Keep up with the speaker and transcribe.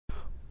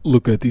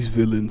Look at these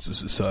villains of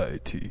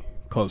society,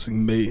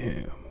 causing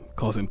mayhem,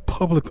 causing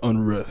public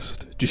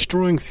unrest,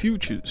 destroying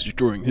futures,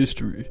 destroying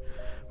history,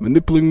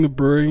 manipulating the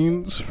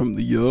brains from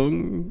the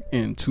young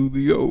and to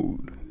the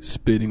old,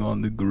 spitting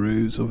on the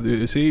graves of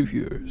their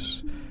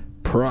saviors.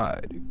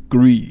 Pride,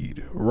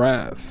 greed,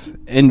 wrath,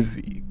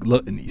 envy,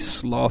 gluttony,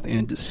 sloth,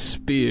 and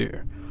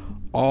despair,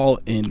 all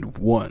in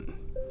one.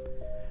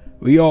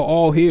 We are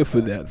all here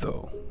for that,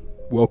 though.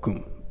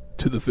 Welcome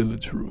to the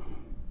Village Room.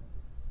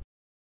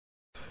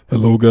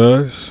 Hello,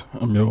 guys.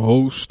 I'm your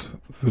host,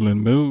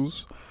 Villain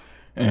Mills,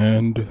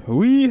 and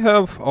we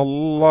have a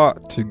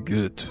lot to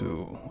get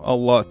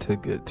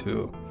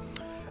to.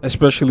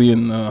 Especially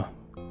in the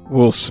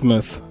Will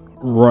Smith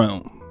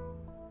realm.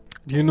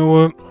 You know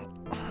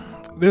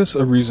what? There's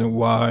a reason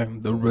why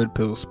the red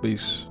pill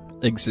space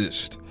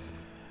exists.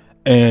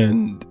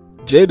 And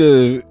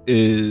Jada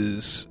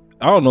is,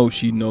 I don't know if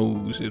she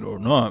knows it or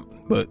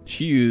not, but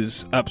she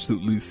is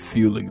absolutely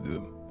feeling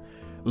them.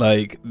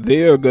 Like,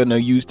 they are gonna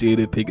use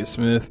Jada Pinkett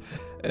Smith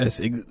as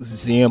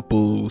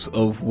examples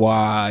of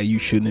why you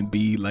shouldn't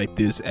be like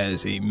this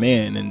as a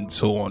man, and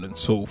so on and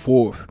so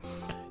forth.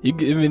 You're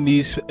giving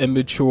these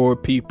immature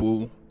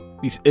people,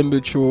 these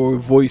immature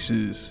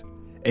voices,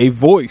 a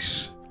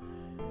voice.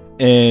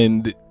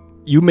 And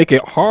you make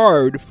it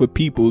hard for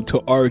people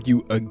to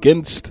argue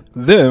against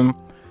them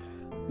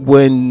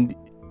when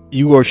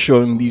you are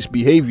showing these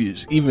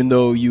behaviors, even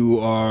though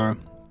you are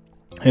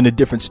in a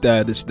different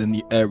status than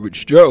the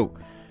average Joe.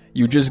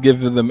 You're just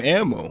giving them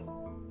ammo.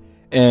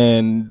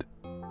 And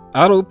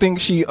I don't think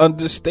she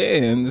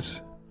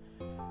understands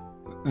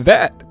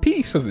that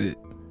piece of it.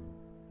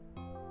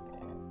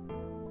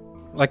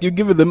 Like, you're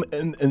giving them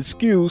an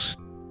excuse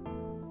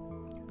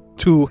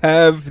to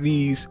have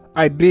these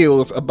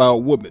ideals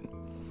about women.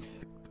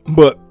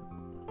 But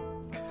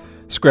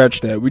scratch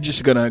that. We're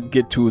just gonna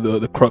get to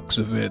the crux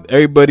of it.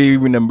 Everybody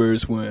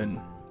remembers when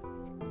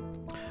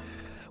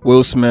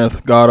Will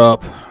Smith got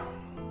up,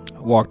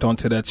 walked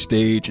onto that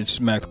stage, and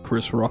smacked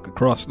Chris Rock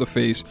across the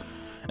face,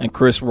 and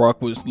Chris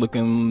Rock was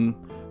looking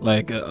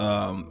like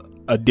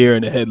a deer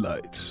in the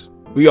headlights.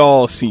 We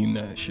all seen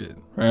that shit,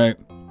 right?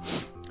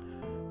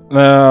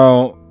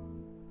 Now,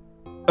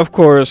 of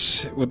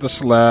course, with the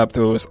slap,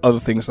 there was other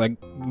things like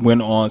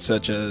went on,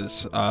 such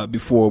as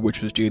before,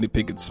 which was Jada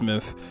Pinkett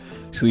Smith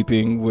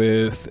sleeping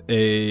with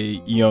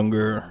a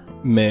younger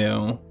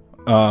male.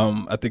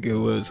 I think it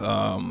was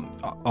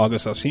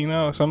August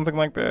Alsina or something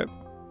like that.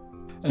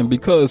 And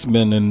because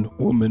men and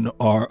women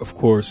are, of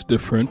course,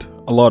 different,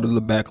 a lot of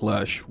the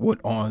backlash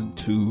went on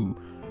to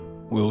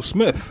Will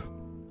Smith.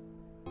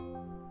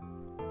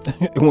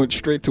 It went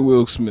straight to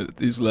Will Smith.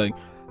 He's like,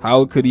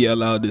 how could he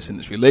allow this in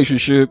this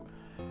relationship?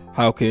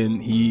 How can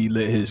he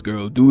let his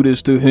girl do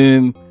this to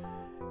him?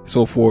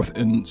 So forth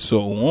and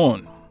so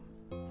on.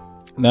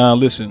 Now,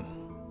 listen.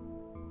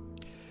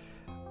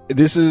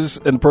 This is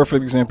a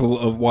perfect example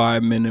of why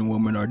men and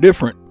women are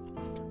different.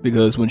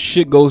 Because when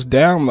shit goes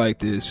down like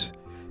this,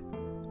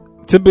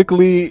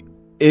 typically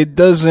it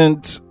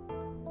doesn't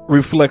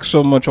reflect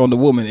so much on the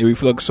woman. It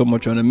reflects so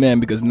much on the man,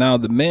 because now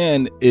the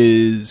man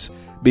is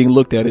being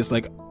looked at. It's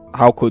like,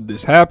 how could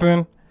this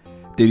happen?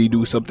 Did he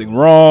do something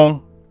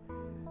wrong?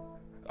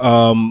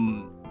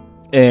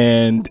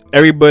 And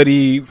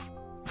everybody,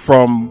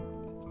 from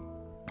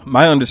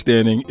my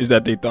understanding, is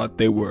that they thought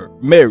they were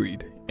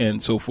married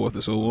and so forth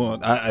and so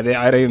on. I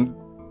didn't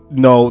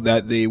know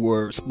that they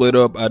were split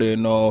up. I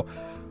didn't know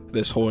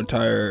this whole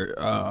entire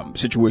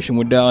situation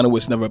went down. It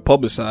was never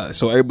publicized.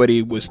 So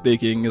everybody was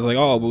thinking, it's like,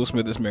 oh, Will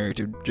Smith is married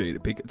to Jada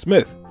Pinkett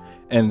Smith.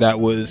 And that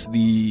was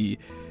the,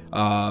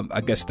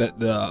 I guess the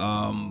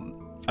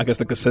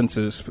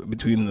consensus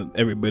between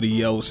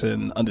everybody else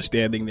and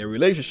understanding their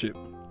relationship.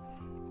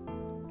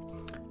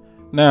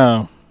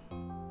 Now,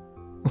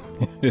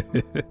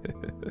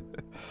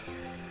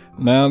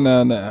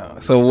 now.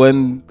 So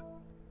when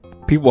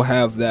people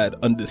have that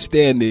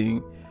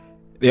understanding,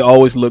 they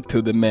always look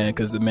to the man,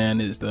 because the man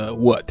is the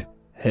what?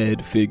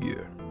 Head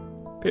figure.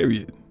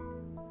 Period.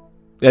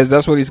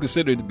 That's what he's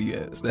considered to be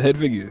as, the head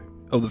figure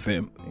of the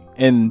family.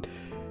 And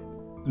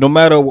no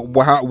matter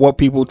what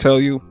people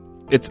tell you,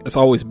 it's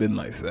always been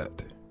like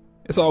that.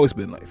 It's always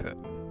been like that.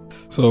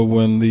 So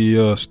when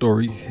the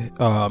story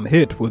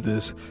hit with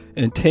this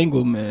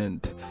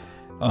entanglement,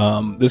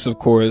 this of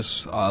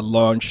course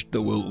launched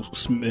the Will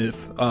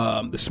Smith,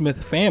 the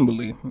Smith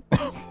family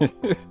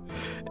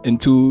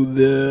into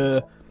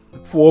the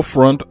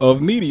forefront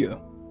of media.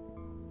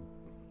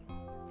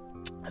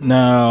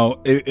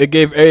 Now, it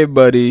gave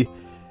everybody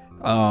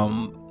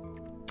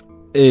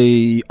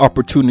a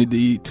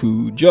opportunity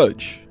to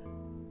judge.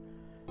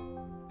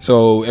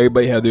 So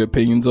everybody had their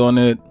opinions on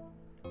it.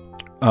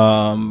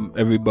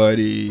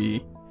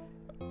 Everybody,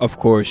 of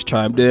course,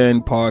 chimed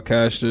in.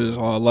 Podcasters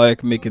all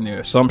alike, making their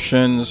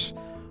assumptions,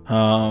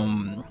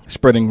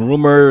 spreading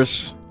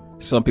rumors.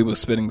 Some people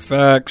spitting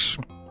facts.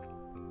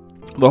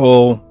 The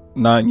whole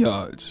 9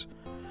 yards.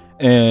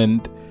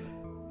 And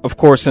of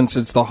course, since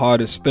it's the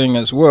hardest thing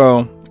as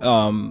well,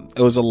 it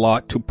was a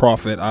lot to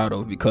profit out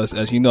of, because,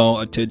 as you know,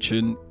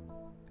 attention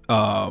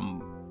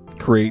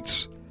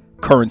creates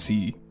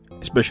currency,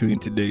 especially in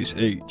today's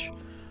age.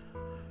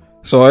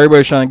 So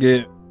everybody's trying to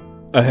get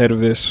ahead of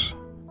this,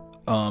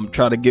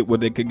 try to get what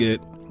they could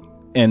get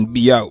and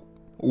be out,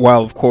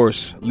 while of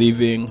course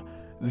leaving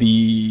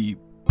the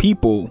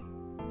people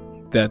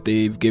that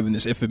they've given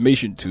this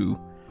information to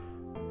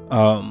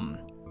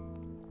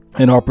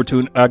an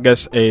opportunity, I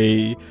guess,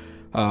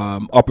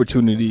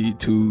 opportunity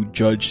to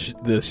judge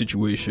the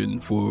situation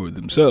for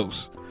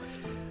themselves.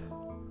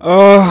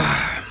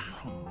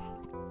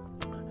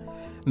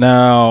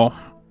 Now,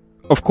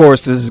 of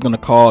course, this is going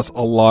to cause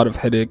a lot of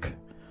headache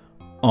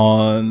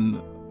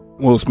on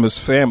Will Smith's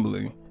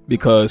family,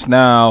 because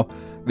now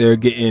they're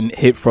getting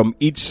hit from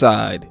each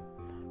side,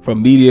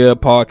 from media,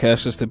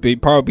 podcasters, to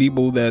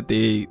people that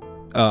they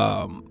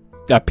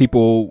that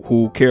people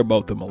who care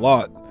about them a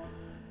lot,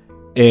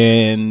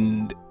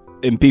 and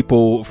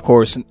people, of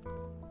course,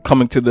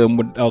 coming to them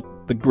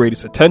without the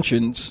greatest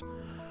intentions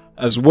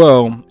as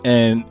well,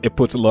 and it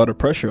puts a lot of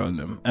pressure on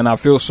them. And I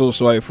feel so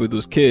sorry for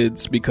those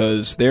kids,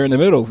 because they're in the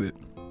middle of it.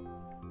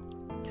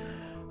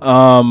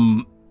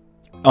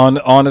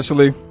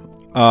 Honestly,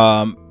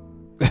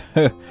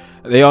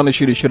 they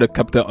honestly should have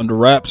kept that under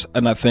wraps,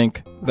 and I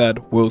think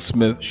that Will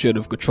Smith should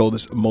have controlled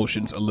his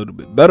emotions a little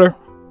bit better,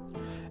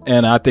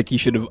 and I think he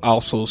should have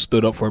also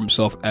stood up for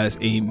himself as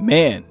a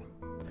man.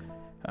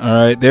 All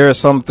right, there are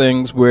some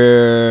things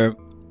where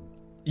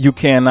you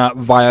cannot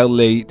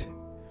violate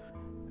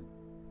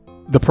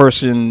the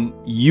person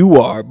you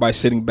are by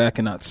sitting back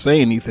and not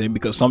saying anything,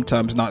 because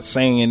sometimes not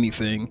saying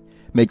anything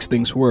makes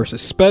things worse,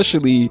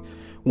 especially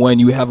when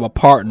you have a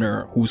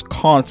partner who's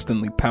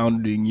constantly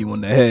pounding you on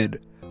the head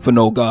for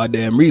no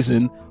goddamn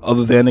reason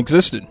other than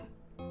existing.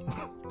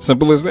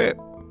 Simple as that.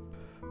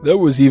 There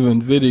was even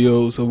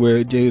videos of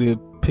where Jada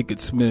Pinkett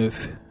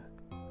Smith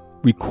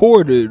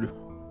recorded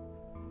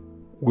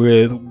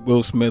where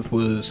Will Smith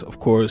was, of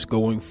course,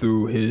 going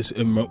through his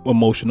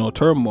emotional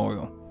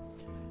turmoil.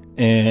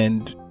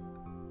 And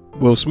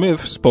Will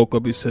Smith spoke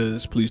up. He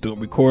says, "Please don't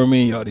record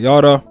me," yada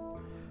yada.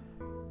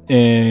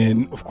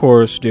 And of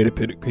course, Jada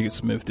Pinkett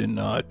Smith did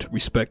not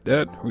respect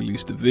that,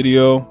 released the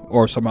video,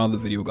 or somehow the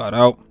video got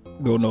out.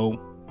 Don't know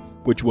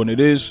which one it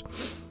is.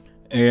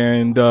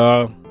 And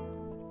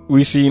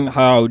we've seen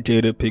how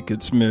Jada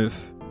Pinkett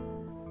Smith,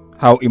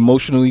 how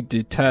emotionally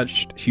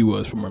detached she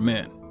was from her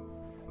man.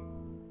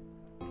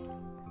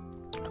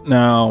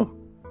 Now,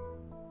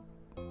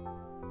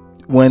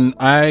 when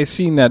I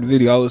seen that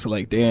video, I was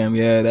like, damn,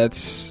 yeah,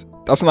 that's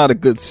not a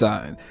good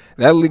sign.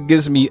 That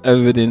gives me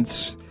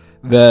evidence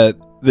that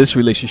this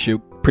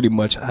relationship pretty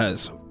much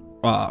has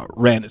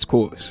ran its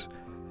course.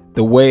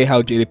 The way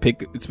how Jada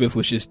Pinkett Smith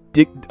was just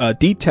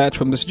detached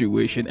from the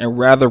situation and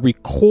rather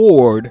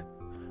record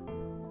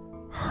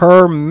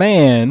her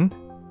man,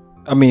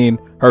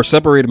 her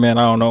separated man,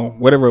 I don't know,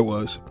 whatever it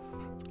was,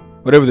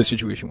 whatever the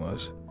situation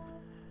was.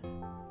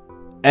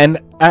 And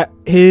at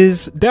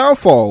his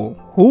downfall,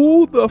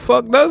 who the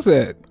fuck does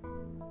that?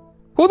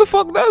 Who the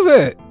fuck does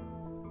that?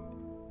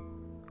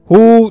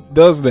 Who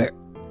does that?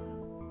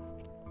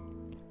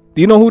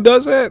 Do you know who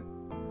does that?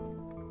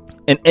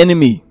 An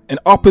enemy, an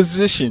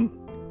opposition.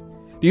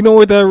 Do you know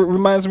what that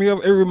reminds me of?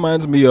 It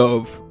reminds me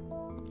of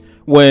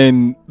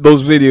when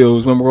those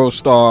videos, when World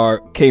Star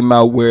came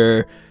out,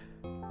 where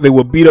they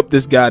would beat up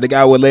this guy. The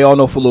guy would lay on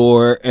the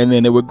floor, and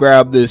then they would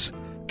grab this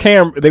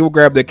camera. They would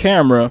grab their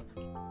camera.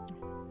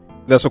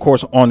 That's, of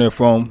course, on their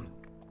phone.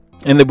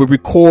 And they would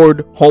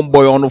record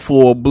homeboy on the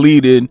floor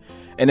bleeding,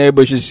 and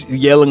everybody's just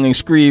yelling and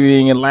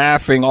screaming and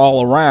laughing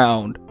all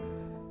around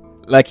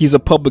like he's a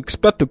public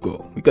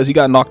spectacle because he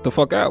got knocked the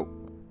fuck out.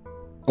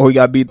 Or he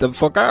got beat the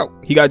fuck out.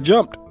 He got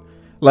jumped.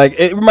 Like,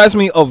 it reminds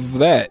me of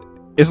that.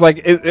 It's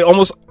like it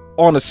almost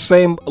on the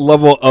same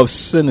level of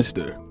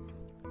sinister.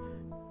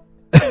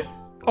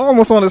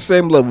 Almost on the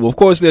same level. Of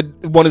course,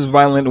 one is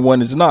violent and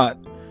one is not.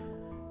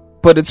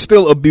 But it's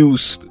still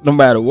abuse no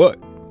matter what.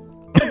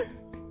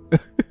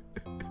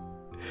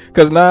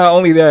 Because not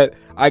only that,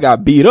 I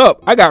got beat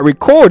up, I got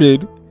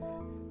recorded,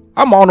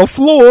 I'm on the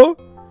floor,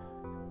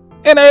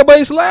 and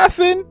everybody's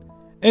laughing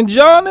and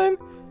jawing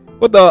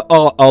with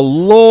a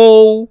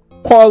low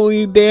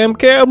quality damn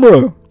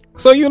camera.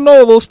 So you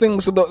know those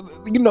things,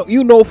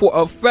 you know for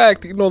a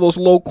fact, those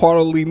low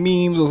quality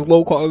memes, those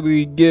low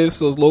quality gifs,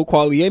 those low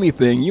quality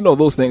anything,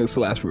 those things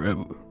last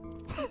forever.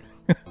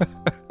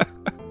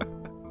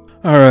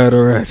 All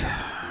right.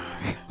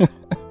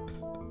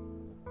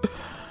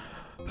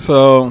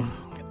 So,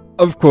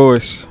 of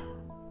course,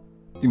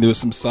 there was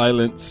some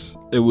silence.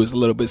 It was a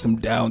little bit some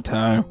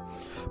downtime,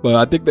 but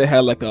I think they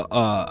had like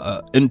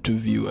a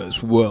interview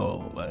as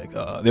well, like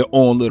their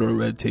own little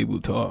red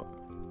table talk.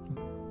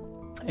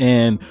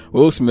 And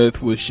Will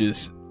Smith was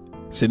just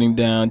sitting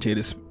down.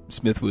 Jada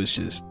Smith was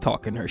just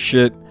talking her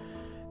shit,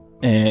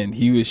 and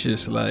he was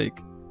just like,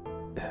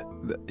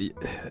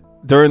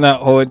 during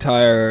that whole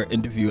entire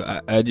interview,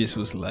 I just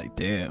was like,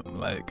 damn,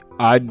 like,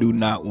 I do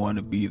not want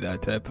to be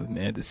that type of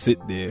man to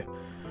sit there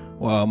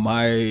while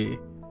my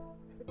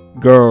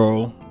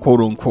girl,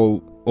 quote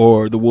unquote,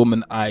 or the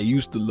woman I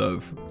used to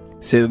love,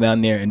 sit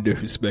down there and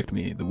disrespect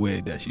me the way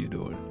that she's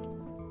doing.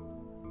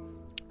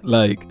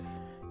 Like,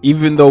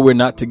 even though we're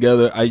not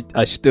together,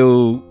 I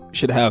still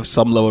should have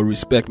some level of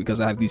respect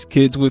because I have these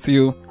kids with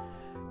you.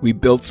 We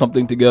built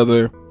something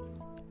together,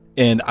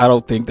 and I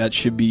don't think that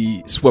should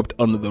be swept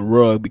under the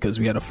rug because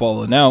we had a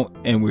falling out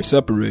and we're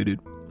separated.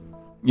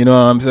 You know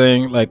what I'm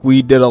saying? Like,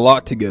 we did a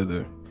lot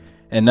together,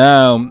 and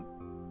now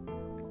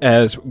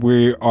as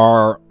we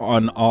are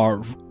on our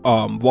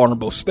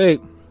vulnerable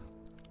state,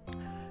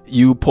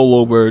 you pull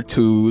over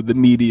to the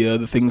media,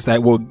 the things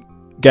that will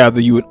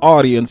gather you an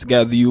audience,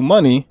 gather you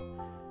money,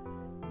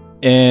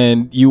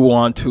 and you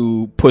want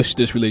to push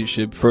this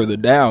relationship further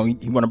down.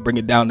 You want to bring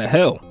it down to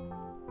hell.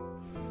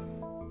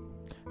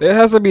 There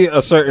has to be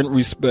a certain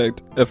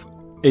respect if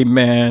a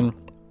man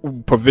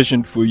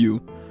provisioned for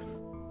you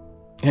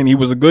and he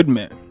was a good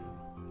man.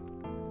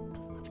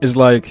 It's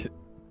like,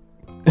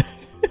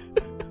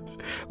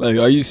 like,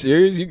 are you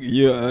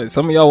serious?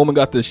 Some of y'all women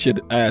got this shit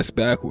ass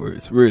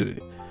backwards, really.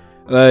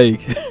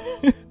 Like,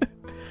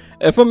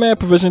 if a man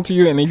provisioned to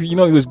you and if you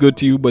know he was good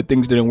to you, but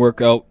things didn't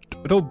work out,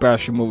 don't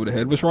bash him over the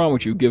head. What's wrong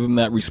with you? Give him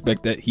that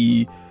respect that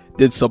he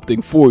did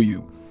something for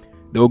you.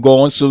 Don't go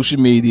on social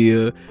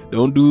media.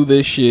 Don't do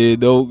this shit.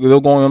 Don't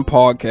go on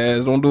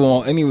podcasts. Don't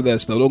do any of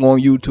that stuff. Don't go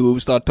on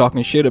YouTube. Start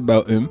talking shit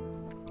about him.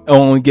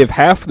 Only give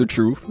half the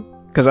truth.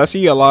 Because I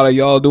see a lot of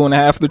y'all doing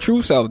half the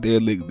truths out there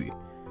lately.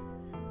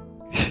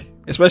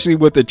 Especially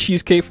with the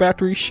Cheesecake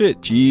Factory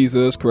shit.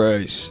 Jesus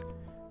Christ.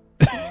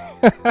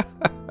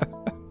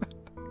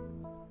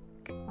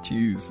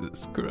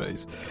 Jesus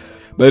Christ.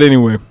 But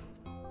anyway.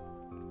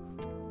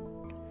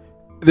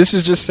 This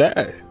is just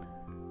sad.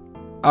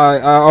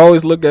 I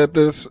always look at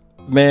this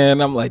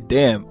man, I'm like,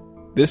 damn,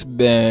 this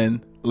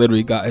man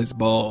literally got his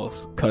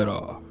balls cut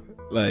off.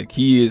 Like,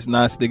 he is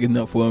not sticking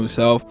up for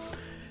himself.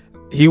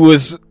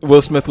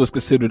 Will Smith was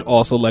considered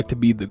also like to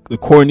be the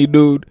corny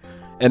dude.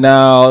 And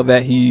now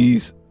that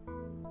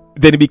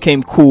then he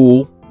became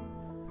cool.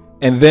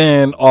 And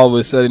then all of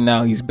a sudden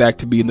now he's back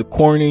to being the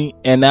corny.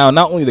 And now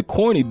not only the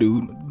corny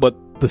dude,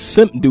 but the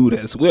simp dude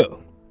as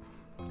well.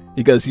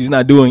 Because he's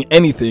not doing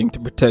anything to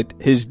protect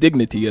his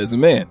dignity as a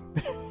man.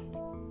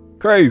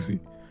 Crazy.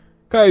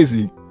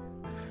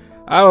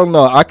 I don't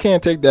know. I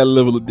can't take that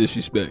level of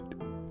disrespect.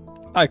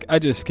 I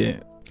just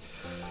can't.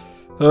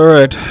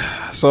 Alright.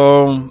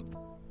 So,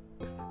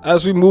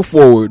 as we move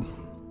forward,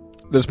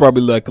 there's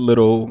probably like a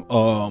little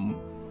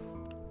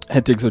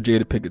antics of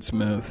Jada Pinkett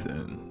Smith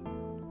and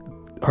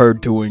her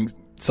doing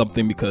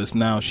something because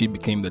now she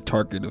became the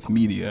target of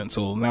media, and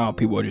so now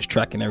people are just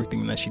tracking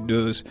everything that she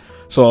does.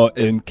 So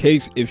in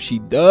case if she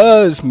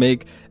does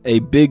make a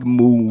big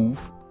move,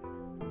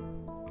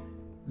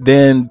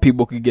 then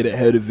people could get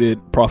ahead of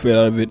it, profit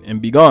out of it,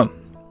 and be gone.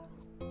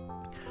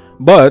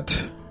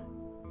 But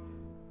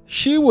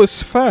she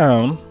was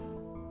found,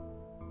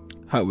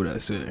 how would I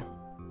say?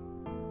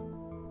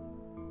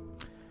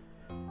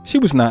 She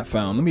was not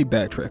found. Let me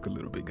backtrack a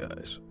little bit,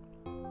 guys.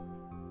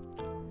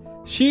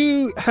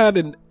 She had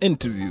an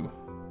interview.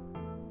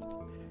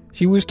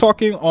 She was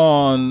talking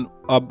on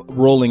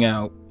Rolling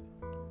Out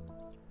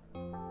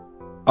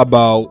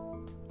about,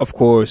 of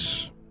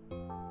course,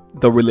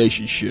 the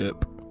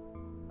relationship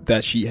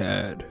that she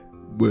had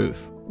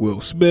with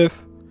Will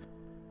Smith,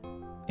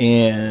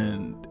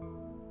 and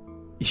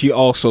she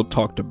also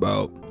talked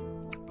about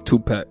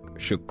Tupac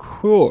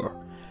Shakur,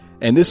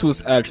 and this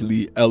was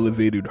actually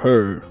elevated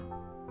her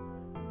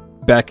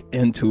back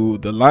into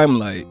the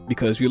limelight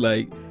because you're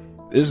like,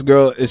 this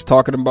girl is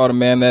talking about a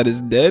man that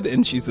is dead,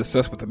 and she's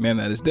obsessed with a man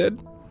that is dead.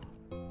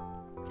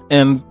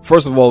 And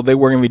first of all, they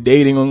weren't even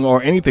dating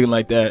or anything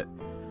like that.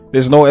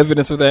 There's no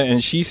evidence of that,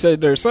 and she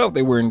said herself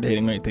they weren't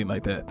dating or anything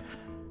like that.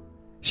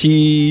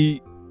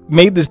 She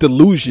made this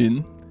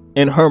delusion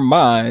in her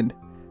mind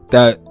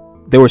that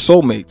they were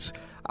soulmates.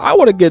 I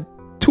want to get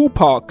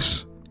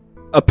Tupac's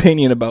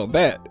opinion about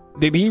that.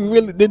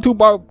 Did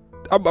Tupac?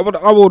 I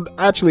would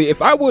actually,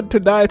 if I were to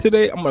die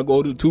today, I'm gonna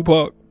go to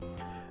Tupac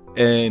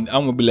and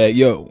I'm gonna be like,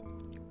 yo,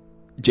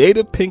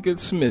 Jada Pinkett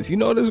Smith, you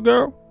know this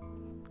girl?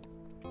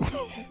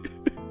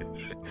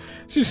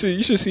 You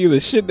should see the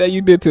shit that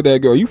you did to that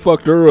girl. You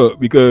fucked her up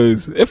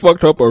because it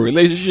fucked up her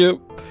relationship,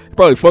 it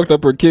probably fucked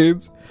up her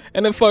kids,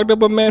 and it fucked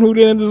up a man who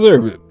didn't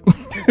deserve it.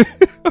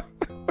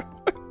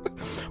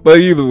 But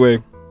either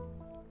way,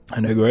 I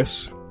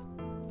digress.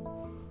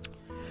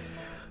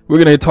 We're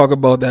gonna talk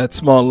about that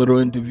small little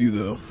interview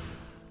though.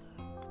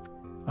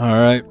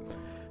 Alright.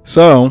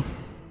 So,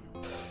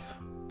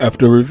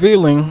 after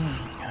revealing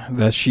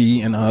that she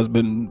and her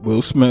husband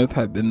Will Smith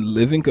had been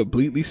living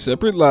completely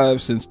separate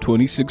lives since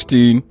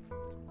 2016,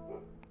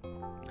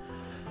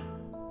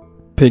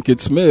 Pinkett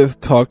Smith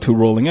talked to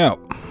Rolling Out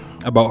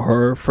about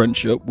her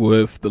friendship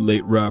with the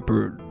late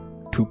rapper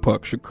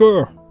Tupac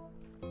Shakur.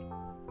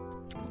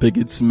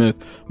 Pinkett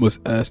Smith was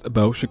asked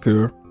about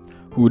Shakur,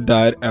 who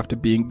died after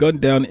being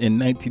gunned down in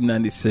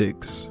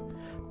 1996,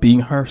 being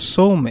her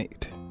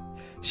soulmate.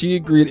 She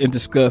agreed and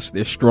discussed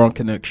their strong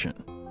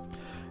connection.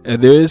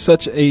 And there is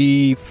such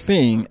a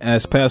thing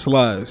as past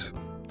lives.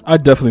 I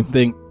definitely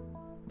think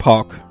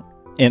Pac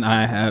and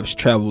I have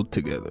traveled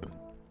together.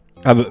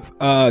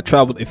 I've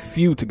traveled a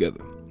few together.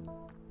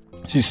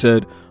 she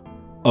said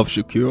of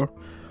Shakur,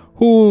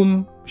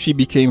 whom she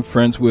became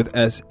friends with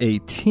as a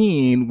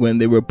teen when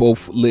they were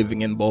both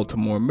living in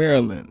Baltimore,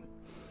 Maryland.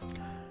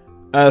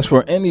 As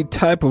for any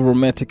type of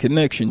romantic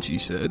connection, she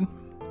said,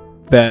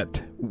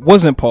 that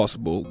wasn't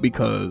possible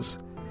because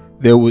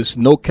there was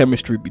no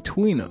chemistry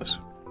between us.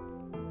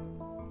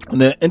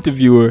 And the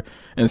interviewer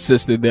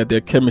insisted that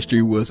their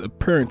chemistry was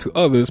apparent to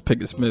others.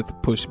 Pinkett Smith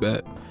pushed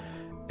back.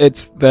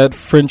 It's that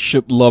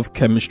friendship-love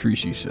chemistry,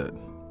 she said.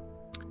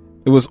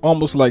 It was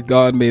almost like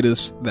God made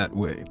us that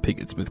way,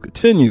 Pinkett Smith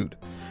continued.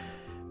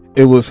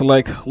 It was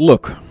like,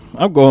 look,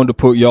 I'm going to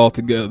put y'all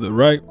together,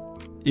 right?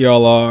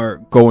 Y'all are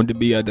going to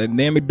be a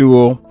dynamic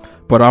duo,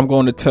 but I'm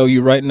going to tell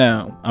you right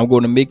now, I'm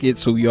going to make it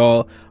so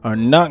y'all are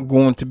not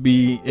going to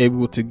be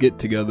able to get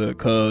together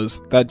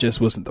because that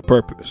just wasn't the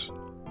purpose.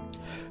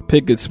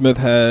 Pinkett Smith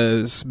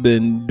has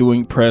been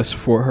doing press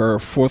for her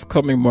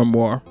forthcoming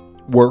memoir,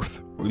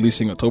 Worth,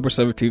 releasing October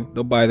 17th.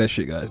 Don't buy that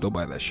shit, guys. Don't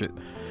buy that shit.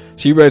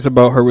 She writes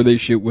about her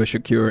relationship with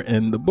Shakur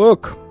in the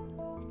book.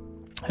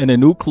 In a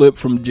new clip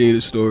from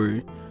Jada's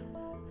story,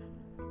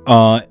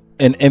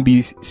 an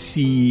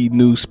NBC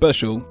News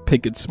special,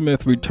 Pinkett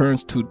Smith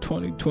returns to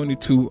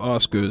 2022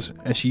 Oscars,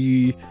 and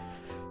she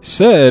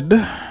said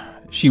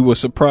she was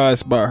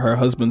surprised by her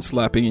husband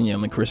slapping and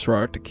yelling Chris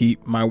Rock to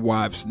keep my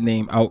wife's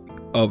name out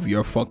of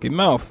your fucking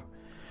mouth,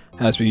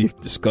 as we've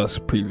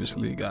discussed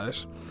previously,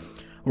 guys.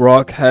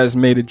 Rock has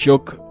made a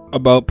joke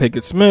about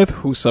Pinkett Smith,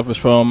 who suffers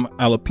from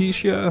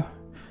alopecia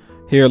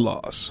hair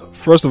loss.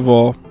 First of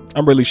all,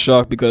 I'm really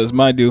shocked because,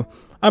 mind you,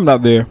 I'm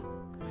not there.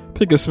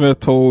 Pinkett Smith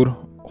told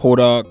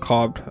Hoda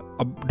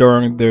Kotb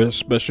during their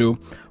special,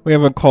 we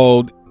haven't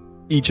called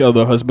each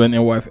other husband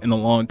and wife in a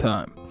long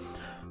time.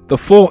 The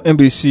full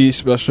NBC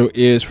special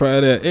is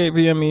Friday at 8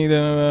 p.m.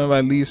 either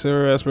by Lisa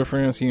as per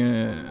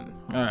Francian.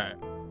 Alright.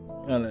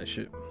 None of that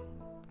shit.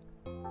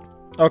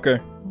 Okay.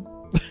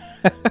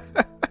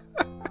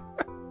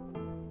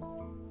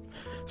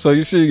 So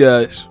you see,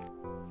 guys,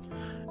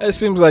 it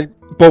seems like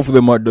both of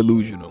them are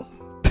delusional.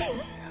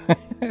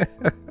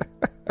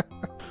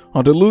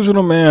 A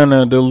delusional man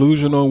and a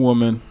delusional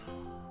woman.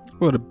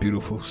 What a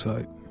beautiful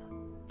sight.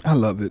 I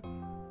love it.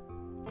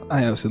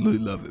 I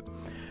absolutely love it.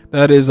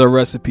 That is a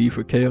recipe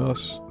for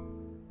chaos.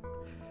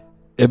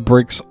 It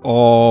breaks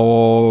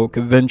all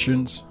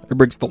conventions. It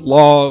breaks the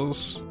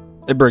laws.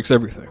 It breaks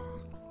everything.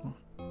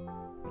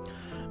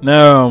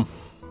 Now,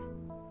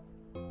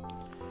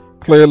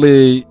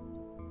 clearly,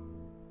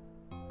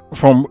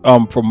 from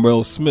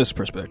Will Smith's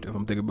perspective,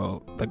 I'm thinking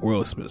about like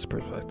Will Smith's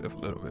perspective a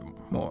little bit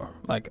more.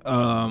 Like,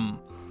 why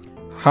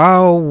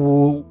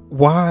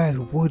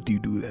would you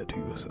do that to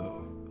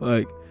yourself?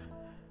 Like,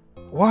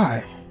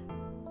 why?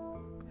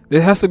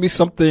 There has to be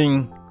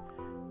something,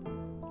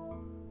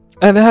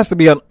 and it has to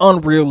be an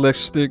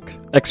unrealistic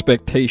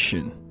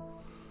expectation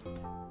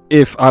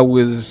if I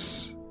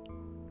was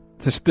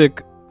to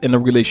stick in a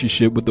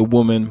relationship with a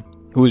woman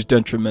who is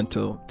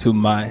detrimental to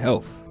my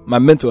health, my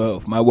mental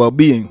health, my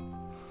well-being.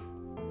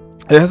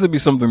 There has to be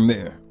something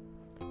there.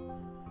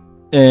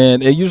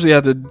 And it usually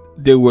has to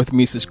deal with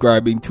me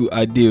subscribing to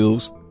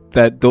ideals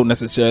that don't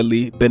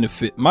necessarily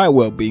benefit my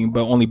well-being,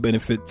 but only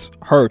benefits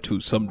her to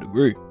some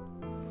degree.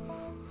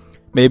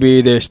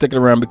 Maybe they're sticking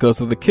around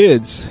because of the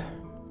kids.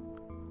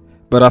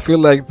 But I feel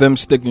like them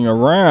sticking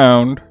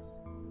around,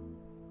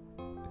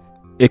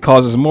 it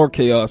causes more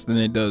chaos than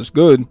it does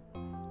good.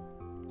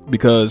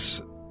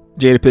 Because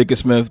Jada Pinkett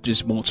Smith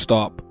just won't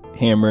stop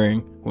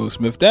hammering Will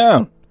Smith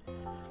down.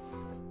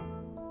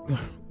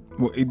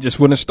 It just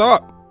wouldn't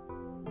stop.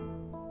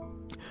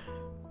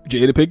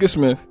 Jada Pinkett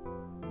Smith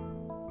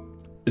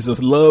is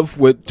in love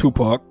with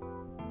Tupac,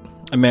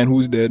 a man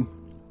who's dead,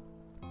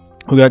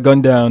 who got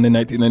gunned down in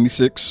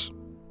 1996.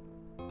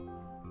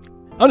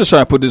 I'm just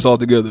trying to put this all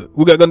together.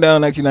 Who got gunned down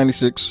in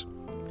 1996,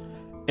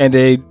 and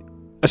they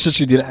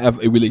essentially didn't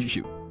have a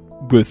relationship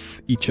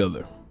with each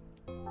other.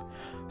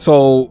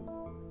 So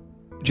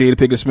Jada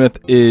Pinkett Smith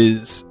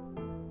is,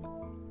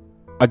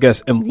 I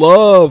guess, in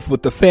love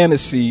with the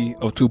fantasy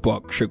of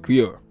Tupac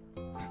Shakur,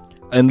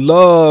 in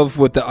love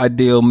with the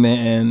ideal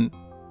man,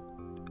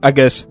 I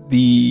guess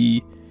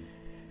the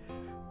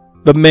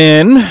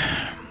man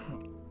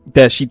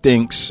that she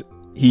thinks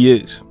he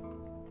is.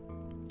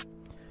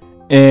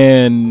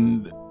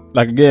 And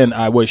like, again,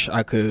 I wish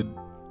I could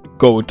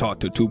go and talk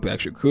to Tupac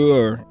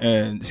Shakur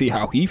and see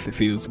how he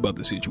feels about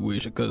the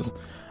situation, because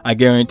I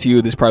guarantee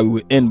you this probably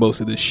would end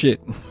most of this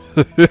shit.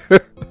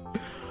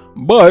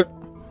 But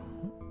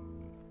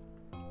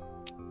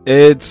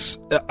it's,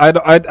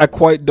 I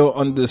quite don't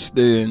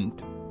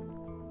understand.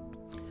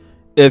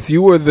 If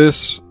you were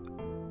this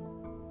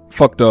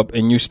fucked up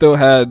and you still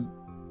had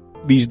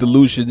these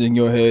delusions in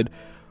your head,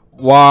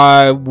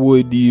 why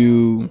would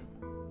you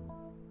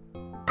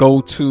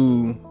go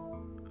to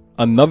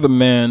another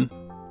man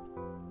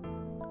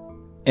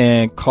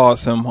and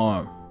cause him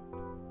harm?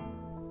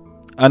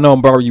 I know,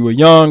 bro, you were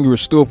young, you were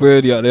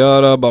stupid, yada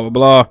yada, blah blah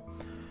blah.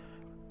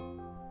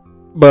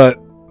 But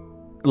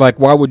like,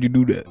 why would you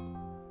do that?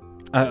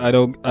 I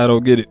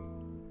don't get it.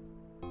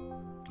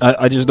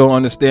 I just don't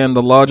understand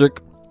the logic.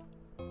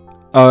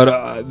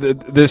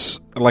 This,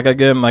 like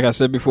I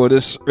said before,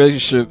 this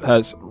relationship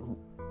has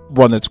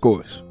run its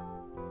course.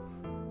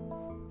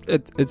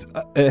 It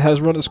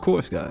has run its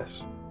course, guys.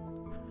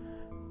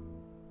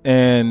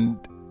 And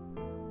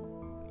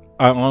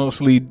I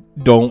honestly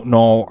don't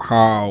know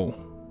how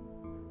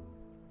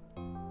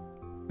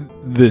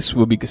this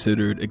will be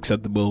considered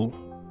acceptable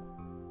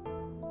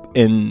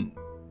in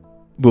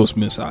Will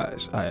Smith's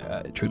eyes.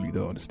 I truly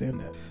don't understand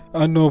that.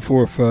 I know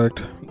for a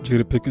fact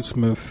Jada Pinkett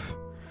Smith,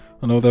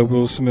 I know that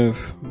Will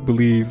Smith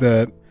believe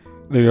that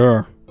they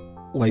are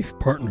life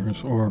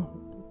partners or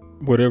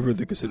whatever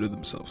they consider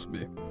themselves to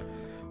be.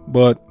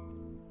 But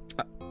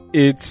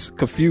it's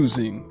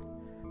confusing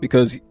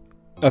because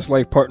as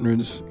life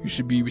partners, you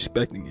should be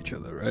respecting each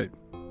other, right?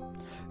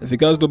 If you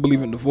guys don't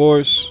believe in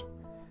divorce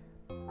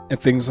and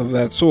things of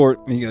that sort,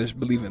 and you guys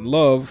believe in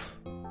love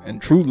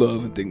and true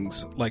love and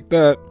things like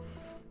that,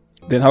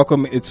 then how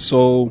come it's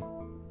so,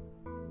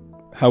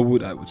 I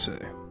would say,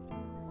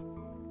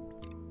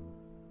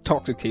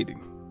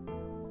 intoxicating?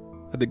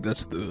 I think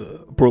that's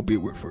the appropriate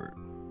word for it.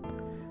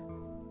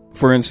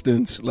 For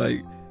instance,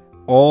 like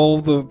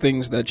all the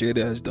things that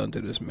Jada has done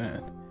to this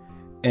man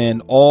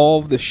and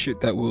all the shit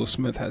that Will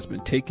Smith has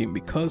been taking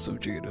because of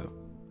Jada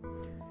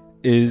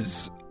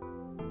is,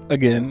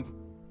 again,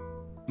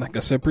 like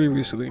I said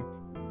previously,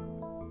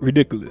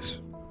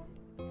 ridiculous.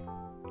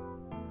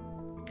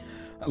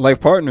 Life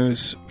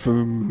partners,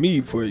 for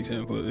me, for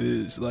example,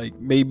 is like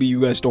maybe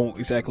you guys don't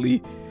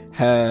exactly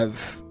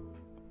have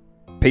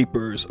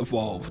papers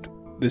involved.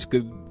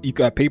 You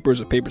got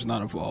papers or papers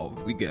not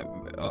involved. We get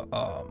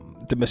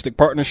domestic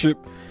partnership.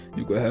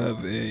 You could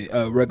have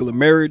a regular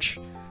marriage,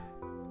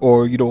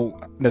 or you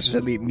don't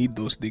necessarily need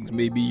those things.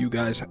 Maybe you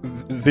guys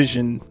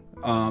vision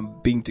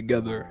being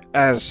together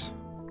as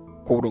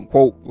quote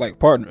unquote like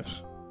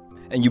partners,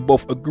 and you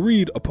both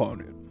agreed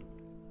upon it.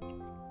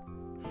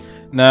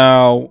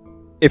 Now,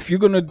 if you're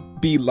gonna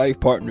be life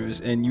partners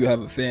and you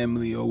have a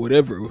family or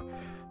whatever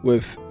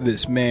with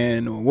this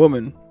man or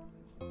woman,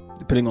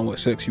 depending on what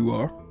sex you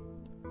are,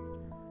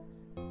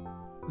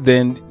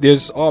 then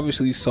there's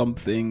obviously some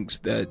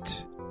things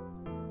that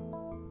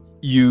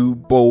you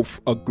both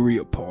agree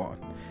upon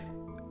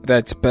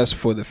that's best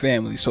for the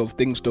family. So if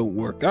things don't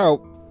work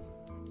out,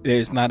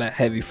 there's not a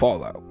heavy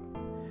fallout.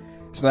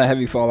 It's not a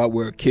heavy fallout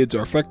where kids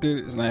are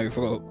affected. It's not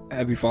a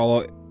heavy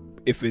fallout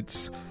if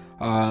it's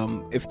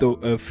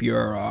if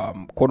your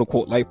quote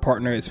unquote life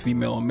partner is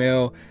female or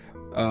male.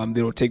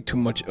 They don't take too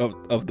much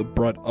of the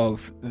brunt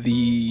of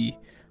the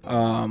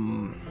how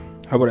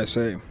would I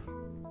say,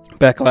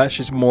 backlash.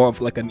 Is more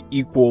of like an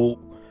equal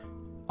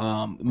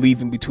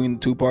leaving between the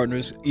two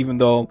partners, even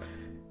though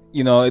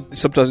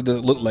sometimes it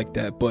doesn't look like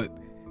that. But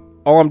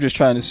all I'm just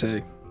trying to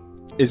say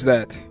is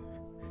that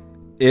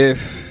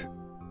if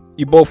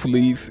you both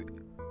leave,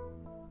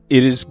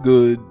 it is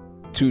good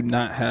to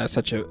not have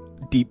such a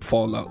deep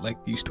fallout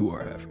like these two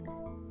are having.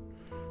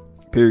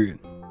 Period.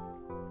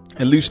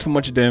 It leaves too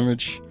much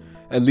damage.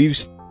 It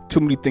leaves too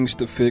many things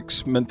to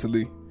fix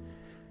mentally.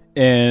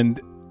 And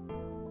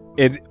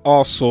it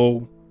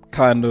also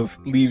kind of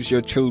leaves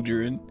your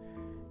children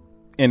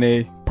in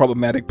a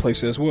problematic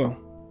place as well.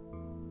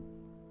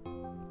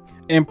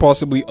 And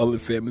possibly other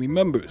family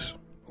members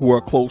who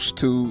are close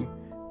to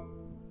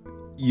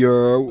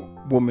your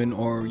woman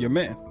or your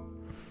man.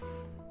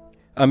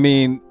 I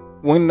mean,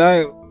 when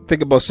I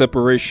think about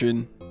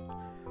separation,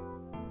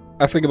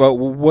 I think about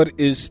what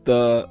is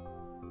the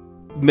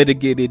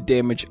mitigated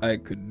damage I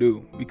could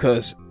do,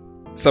 because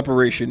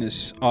separation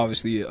is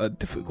obviously a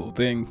difficult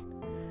thing,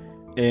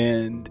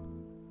 and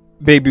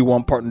maybe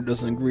one partner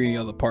doesn't agree,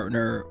 the other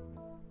partner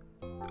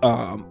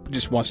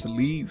just wants to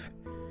leave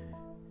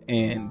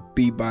and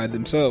be by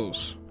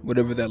themselves,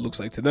 whatever that looks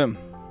like to them.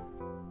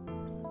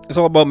 It's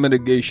all about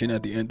mitigation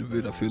at the end of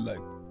it. I feel like,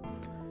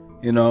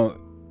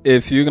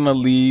 if you're gonna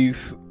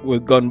leave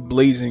with gun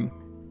blazing,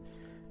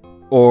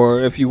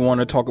 or if you want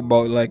to talk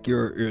about like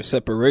your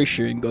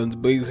separation, guns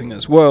blazing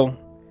as well,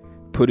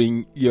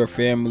 putting your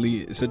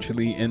family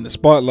essentially in the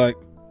spotlight,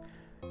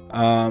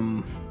 I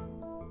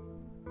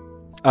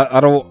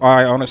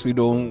honestly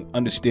don't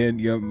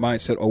understand your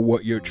mindset or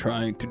what you're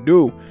trying to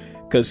do.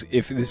 Because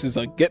if this is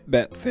a get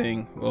back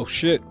thing, well,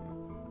 shit,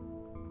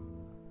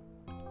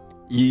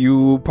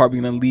 you probably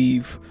gonna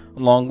leave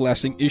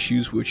long-lasting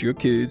issues with your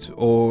kids,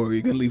 or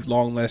you're gonna leave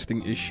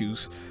long-lasting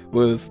issues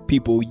with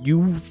people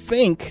you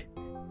think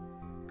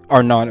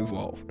are not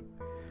involved.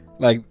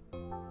 Like,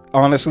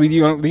 honestly, do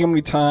you know how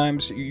many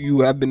times you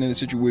have been in a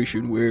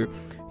situation where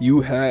you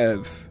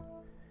have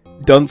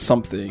done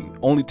something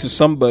only to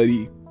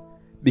somebody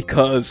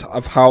because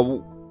of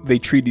how they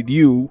treated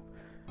you,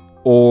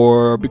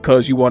 or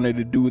because you wanted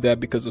to do that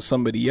because of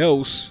somebody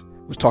else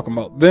was talking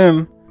about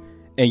them,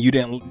 and you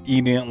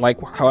didn't like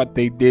how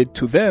they did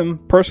to them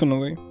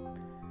personally.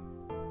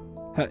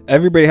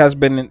 Everybody has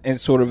been in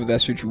sort of that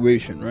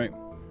situation, right?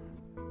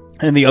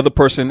 And the other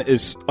person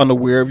is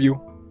unaware of you,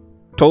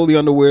 totally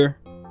unaware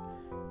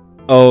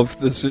of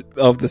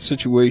the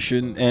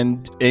situation,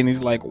 and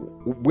he's like,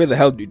 where the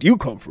hell did you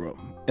come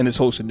from in this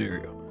whole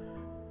scenario?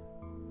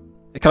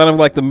 kind of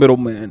like the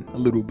middleman a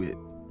little bit,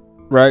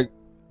 right?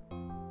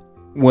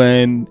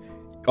 When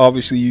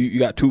obviously you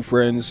got two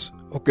friends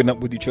hooking up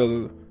with each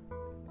other,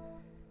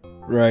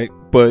 right?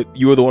 But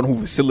you're the one who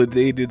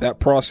facilitated that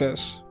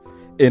process,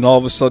 and all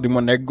of a sudden,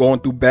 when they're going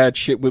through bad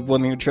shit with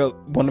one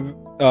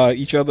of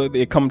each other,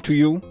 they come to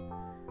you,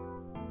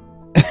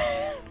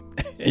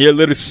 and you're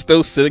literally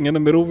still sitting in the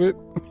middle of it.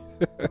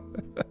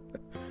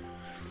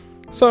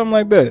 Something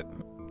like that.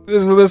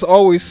 There's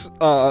always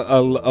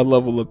a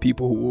level of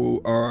people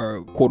who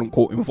are quote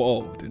unquote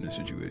involved in the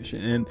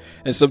situation,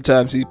 and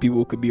sometimes these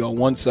people could be on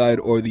one side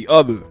or the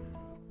other,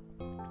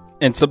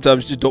 and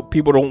sometimes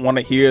people don't want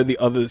to hear the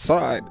other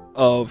side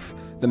of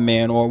the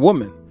man or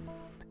woman,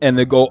 and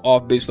they go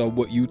off based on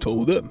what you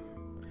told them.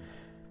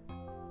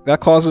 That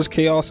causes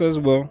chaos as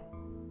well.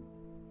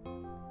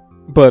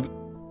 But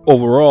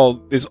overall,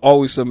 there's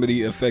always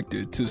somebody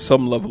affected to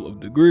some level of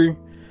degree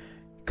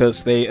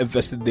because they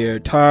invested their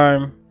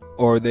time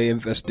or they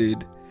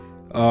invested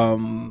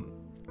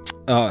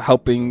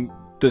helping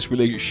this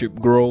relationship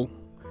grow,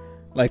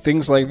 like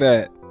things like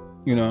that,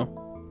 you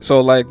know.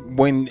 So like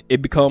when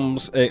it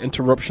becomes an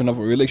interruption of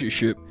a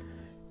relationship,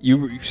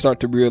 you start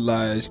to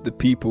realize the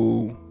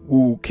people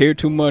who care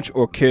too much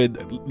or cared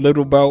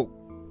little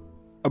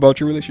about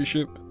your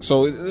relationship.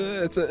 So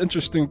it's an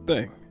interesting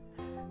thing,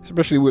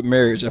 especially with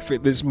marriage. I feel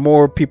there's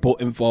more people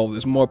involved.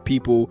 There's more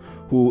people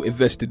who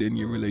invested in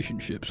your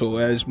relationship. So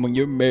as when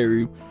you're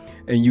married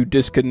and you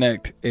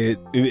disconnect,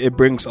 it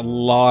brings a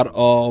lot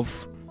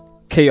of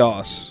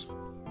chaos,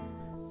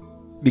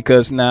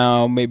 because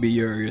now maybe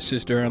your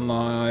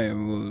sister-in-law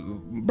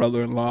and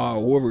brother-in-law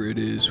or whoever it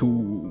is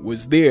who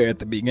was there at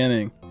the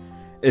beginning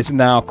is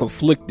now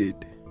conflicted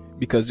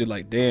because you're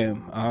like,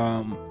 damn,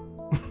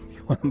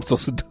 what am I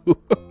supposed to do?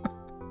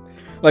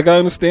 Like, I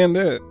understand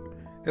that.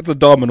 It's a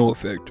domino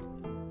effect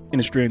in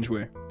a strange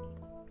way.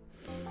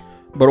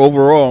 But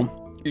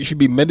overall, you should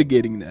be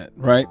mitigating that,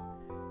 right?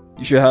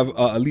 You should have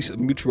at least a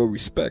mutual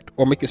respect,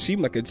 or make it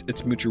seem like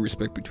it's mutual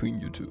respect between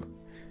you two.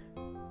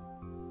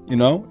 You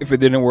know, if it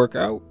didn't work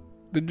out,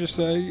 then just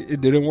say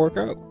it didn't work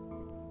out.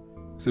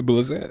 Simple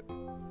as that.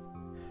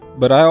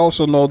 But I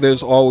also know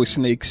there's always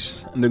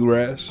snakes in the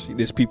grass.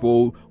 There's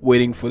people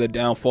waiting for the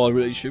downfall of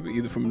the relationship,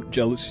 either from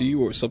jealousy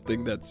or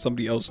something that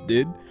somebody else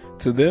did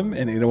to them,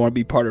 and they don't want to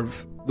be part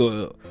of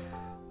the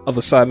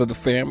other side of the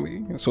family,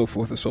 and so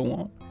forth and so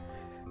on.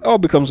 It all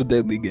becomes a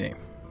deadly game.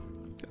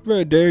 A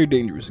very, very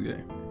dangerous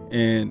game.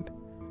 And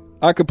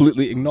I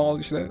completely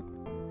acknowledge that.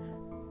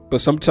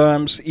 But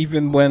sometimes,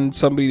 even when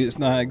somebody is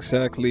not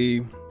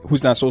exactly,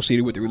 who's not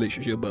associated with the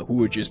relationship, but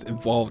who are just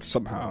involved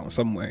somehow,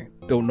 some way,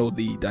 don't know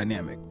the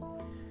dynamic,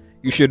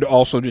 you should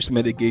also just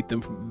mitigate them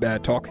from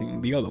bad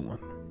talking the other one.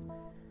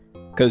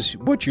 Because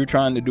what you're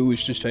trying to do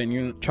is just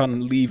you're trying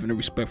to leave in a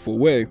respectful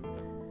way.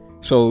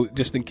 So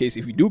just in case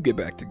if you do get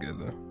back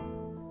together,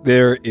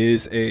 there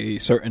is a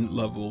certain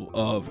level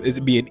of,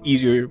 it'd be an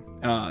easier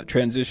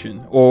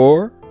transition.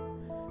 Or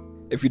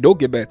if you don't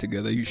get back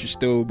together, you should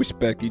still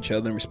respect each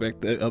other and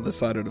respect the other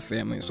side of the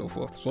family and so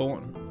forth and so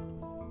on.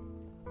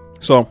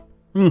 So,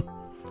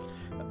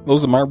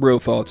 those are my real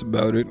thoughts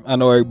about it. I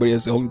know everybody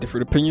has their own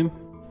different opinion.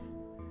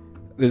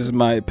 This is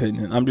my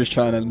opinion. I'm just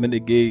trying to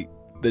mitigate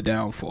the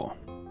downfall.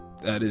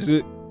 That is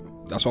it.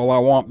 That's all I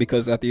want,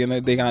 because at the end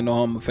of the day, I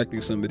know I'm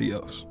affecting somebody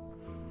else.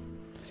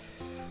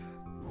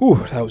 Whew,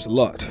 that was a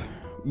lot.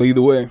 But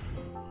either way,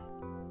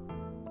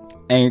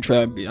 I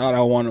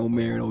don't want to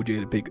marry no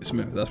Jada Pinkett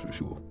Smith, that's for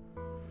sure.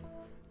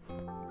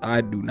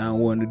 I do not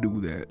want to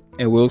do that.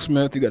 And Will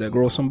Smith, you gotta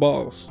grow some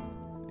balls.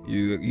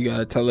 You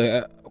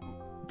gotta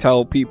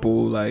tell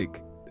people,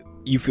 like,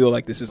 you feel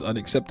like this is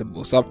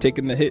unacceptable. Stop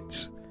taking the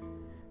hits.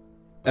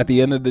 At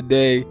the end of the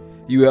day,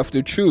 you have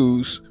to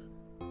choose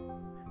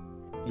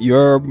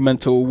your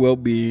mental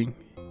well-being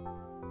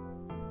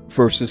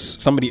versus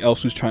somebody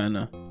else who's trying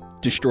to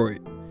destroy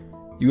it.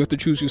 You have to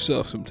choose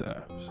yourself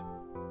sometimes,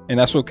 and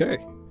that's okay.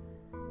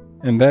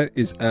 And that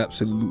is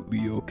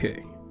absolutely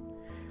okay.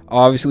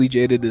 Obviously,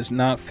 Jada does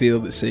not feel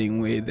the same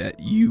way that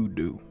you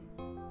do.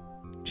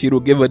 She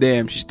don't give a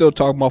damn. She's still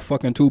talking about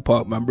fucking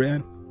Tupac, my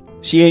brand.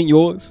 She ain't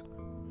yours.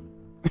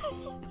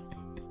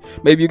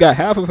 Maybe you got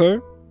half of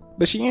her,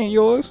 but she ain't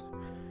yours.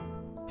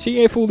 She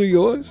ain't fully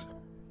yours.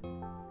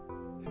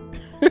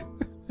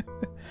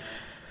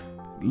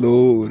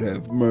 Lord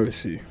have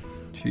mercy.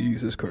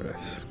 Jesus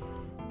Christ.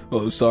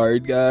 Oh,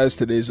 sorry guys.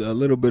 Today's a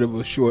little bit of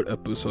a short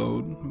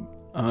episode.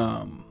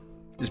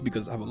 Just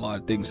because I have a lot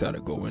of things that are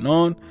going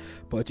on.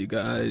 But you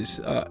guys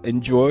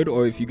enjoyed,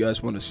 or if you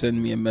guys want to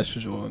send me a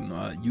message on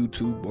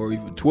YouTube or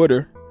even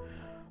Twitter,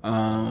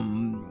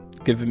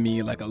 giving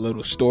me like a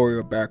little story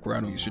or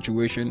background on your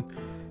situation,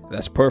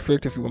 that's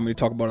perfect. If you want me to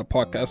talk about a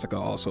podcast, I can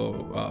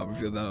also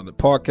reveal that on the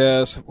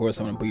podcast. Of course,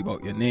 I'm going to leave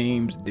out your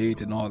names,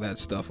 dates, and all that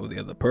stuff of the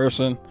other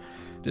person.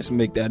 Just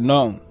make that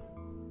known.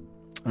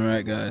 All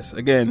right, guys.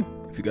 Again,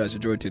 if you guys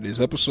enjoyed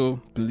today's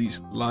episode,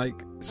 please like,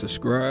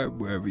 subscribe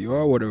wherever you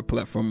are, whatever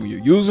platform you're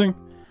using.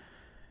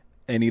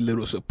 Any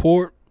little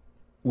support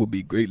will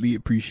be greatly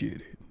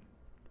appreciated.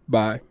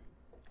 Bye,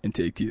 and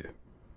take care.